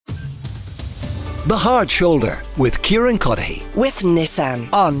The Hard Shoulder with Kieran Cuddihy with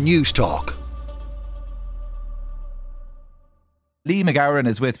Nissan on News Talk. Lee McGowan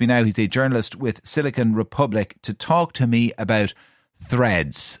is with me now. He's a journalist with Silicon Republic to talk to me about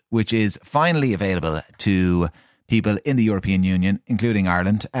Threads, which is finally available to people in the European Union, including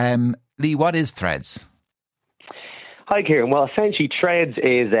Ireland. Lee, what is Threads? Hi, Kieran. Well, essentially, Threads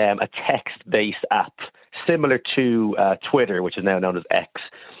is a text-based app similar to Twitter, which is now known as X.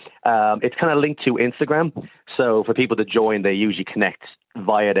 It's kind of linked to Instagram. So for people to join, they usually connect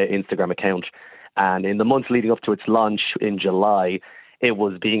via their Instagram account. And in the months leading up to its launch in July, it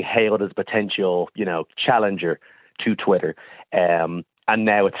was being hailed as a potential, challenger to Twitter. And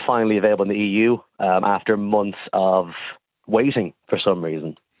now it's finally available in the EU after months of waiting for some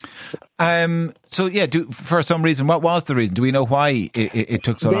reason. For some reason, what was the reason? Do we know why it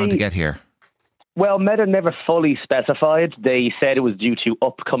took so long to get here? Well, Meta never fully specified. They said it was due to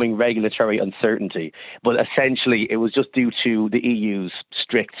upcoming regulatory uncertainty, but essentially it was just due to the EU's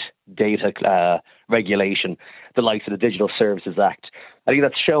strict data regulation, the likes of the Digital Services Act. I think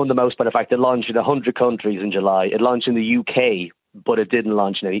that's shown the most by the fact it launched in 100 countries in July. It launched in the UK, but it didn't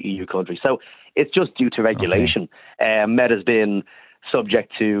launch in any EU countries. So it's just due to regulation. Okay. Meta's been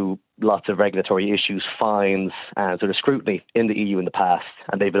subject to lots of regulatory issues, fines, and sort of scrutiny in the EU in the past,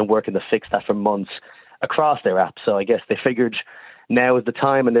 and they've been working to fix that for months across their app. So I guess they figured now is the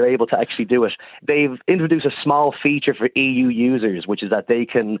time, and they're able to actually do it. They've introduced a small feature for EU users, which is that they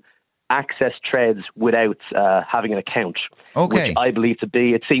can access Threads without having an account. Okay. Which I believe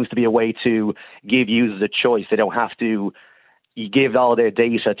it seems to be a way to give users a choice. They don't have to give all their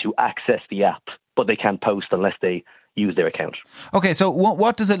data to access the app, but they can post unless they use their account. Okay, so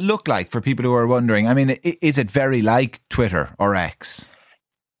what does it look like for people who are wondering? I mean, is it very like Twitter or X?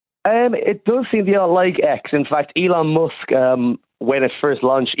 It does seem to be like X. In fact, Elon Musk, when it first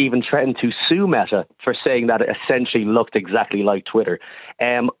launched, even threatened to sue Meta for saying that it essentially looked exactly like Twitter.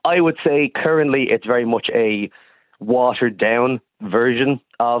 I would say currently it's very much a watered down version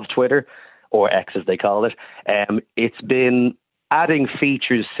of Twitter, or X as they call it. It's been adding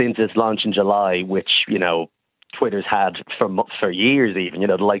features since its launch in July, which, Twitter's had for years even,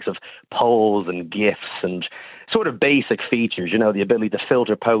 the likes of polls and GIFs and sort of basic features, the ability to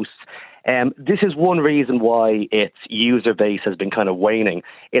filter posts. This is one reason why its user base has been kind of waning.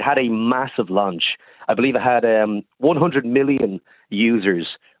 It had a massive launch. I believe it had 100 million users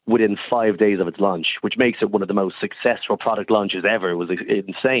within 5 days of its launch, which makes it one of the most successful product launches ever. It was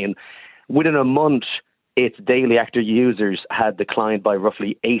insane. Within a month, its daily active users had declined by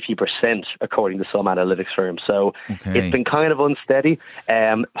roughly 80%, according to some analytics firms. So It's been kind of unsteady.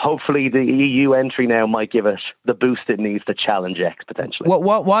 Hopefully the EU entry now might give it the boost it needs to challenge X potentially.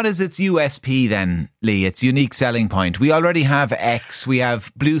 What is its USP then, Lee? Its unique selling point? We already have X. We have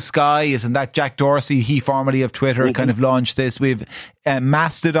Blue Sky. Isn't that Jack Dorsey? He formerly of Twitter kind of launched this. We've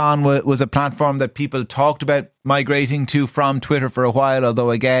Mastodon was a platform that people talked about migrating to from Twitter for a while,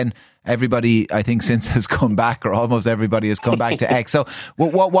 although again, everybody, I think, since has come back, or almost everybody has come back to X. So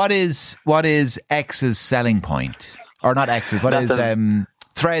what is X's selling point? Or not X's, what is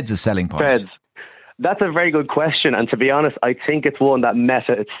Threads' selling point? Threads. That's a very good question. And to be honest, I think it's one that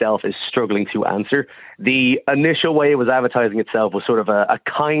Meta itself is struggling to answer. The initial way it was advertising itself was sort of a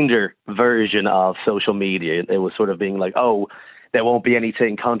kinder version of social media. It was sort of being like, there won't be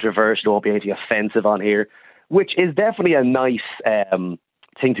anything controversial, there won't be anything offensive on here, which is definitely a nice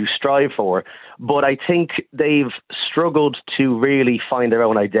thing to strive for. But I think they've struggled to really find their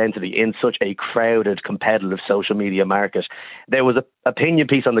own identity in such a crowded, competitive social media market. There was an opinion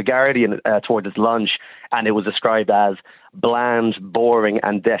piece on The Guardian toward its launch, and it was described as bland, boring,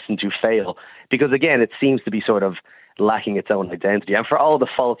 and destined to fail. Because again, it seems to be sort of lacking its own identity. And for all the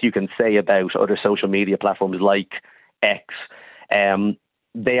faults you can say about other social media platforms like X,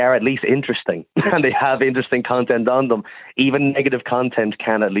 they are at least interesting and they have interesting content on them. Even negative content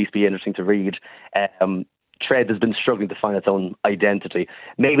can at least be interesting to read. Threads has been struggling to find its own identity.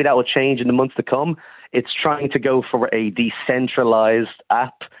 Maybe that will change in the months to come. It's trying to go for a decentralized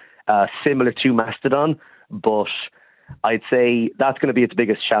app similar to Mastodon, but I'd say that's going to be its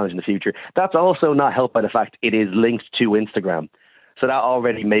biggest challenge in the future. That's also not helped by the fact it is linked to Instagram. So that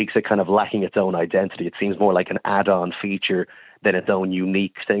already makes it kind of lacking its own identity. It seems more like an add-on feature than its own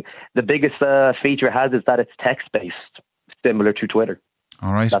unique thing. The biggest feature it has is that it's text-based, similar to Twitter.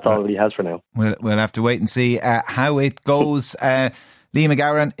 All right. That's all it really has for now. We'll have to wait and see how it goes. Lee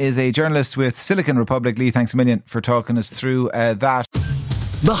McGowan is a journalist with Silicon Republic. Lee, thanks a million for talking us through that.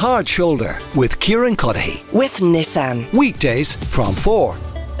 The Hard Shoulder with Kieran Cuddihy with Nissan. Weekdays from 4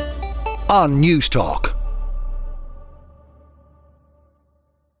 on News Talk.